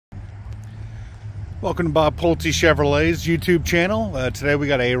Welcome to Bob Pulte Chevrolet's YouTube channel. Today we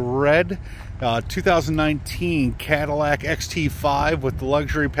got a red 2019 Cadillac XT5 with the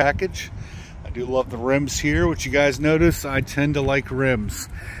luxury package. I do love the rims here, which you guys notice. I tend to like rims.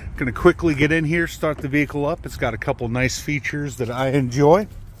 I'm going to quickly get in here, start the vehicle up. It's got a couple nice features that I enjoy.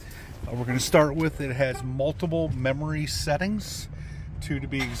 We're going to start with, it has multiple memory settings, 2 to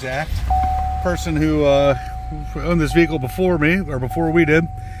be exact. Person who owned this vehicle before me, or before we did,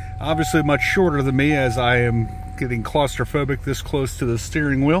 obviously much shorter than me, as I am getting claustrophobic this close to the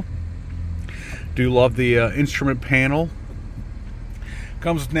steering wheel. Do love the instrument panel.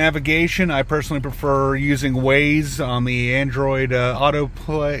 Comes with navigation. I personally prefer using Waze on the Android Auto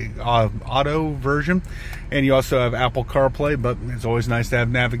version, and you also have Apple CarPlay, but it's always nice to have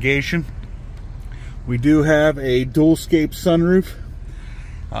navigation. We do have a dual-scape sunroof.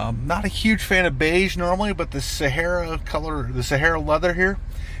 Not a huge fan of beige normally, but the Sahara color, the Sahara leather here,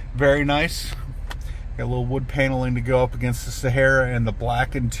 very nice. Got a little wood paneling to go up against the Sahara and the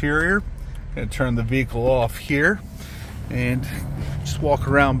black interior. Gonna turn the vehicle off here and just walk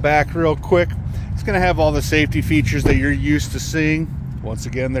around back real quick. It's gonna have all the safety features that you're used to seeing. Once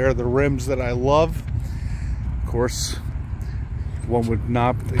again, there are the rims that I love. Of course, one would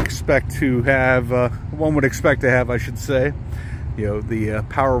not expect to have, I should say, you know, the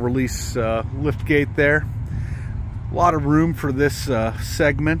power release lift gate there. A lot of room for this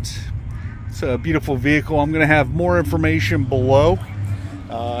segment. It's a beautiful vehicle. I'm going to have more information below.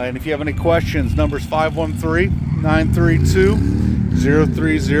 And if you have any questions, number's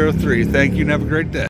 513-932-0303. Thank you and have a great day.